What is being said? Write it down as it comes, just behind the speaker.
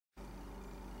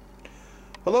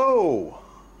Hello!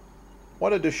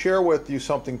 Wanted to share with you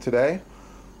something today.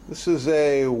 This is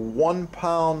a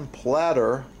 1-pound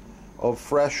platter of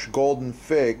fresh golden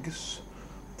figs.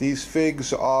 These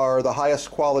figs are the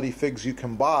highest quality figs you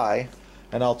can buy,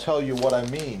 and I'll tell you what I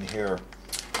mean here.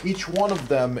 Each one of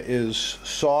them is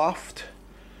soft,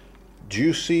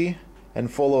 juicy, and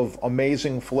full of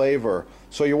amazing flavor.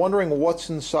 So you're wondering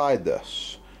what's inside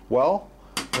this. Well,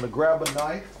 I'm going to grab a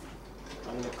knife,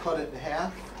 I'm going to cut it in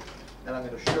half, and I'm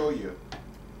going to show you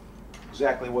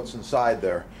exactly what's inside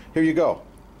there. Here you go.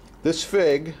 This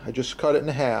fig, I just cut it in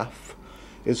half,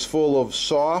 is full of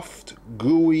soft,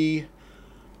 gooey,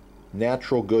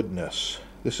 natural goodness.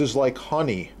 This is like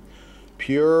honey.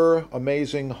 Pure,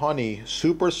 amazing honey,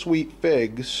 super sweet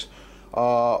figs,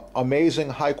 amazing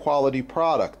high quality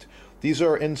product. These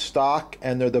are in stock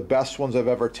and they're the best ones I've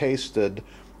ever tasted,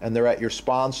 and they're at your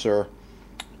sponsor,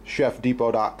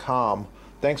 chefdepot.com.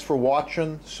 Thanks for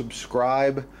watching.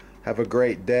 Subscribe. Have a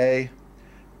great day.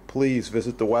 Please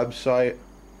visit the website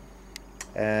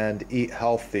and eat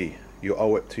healthy. You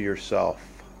owe it to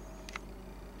yourself.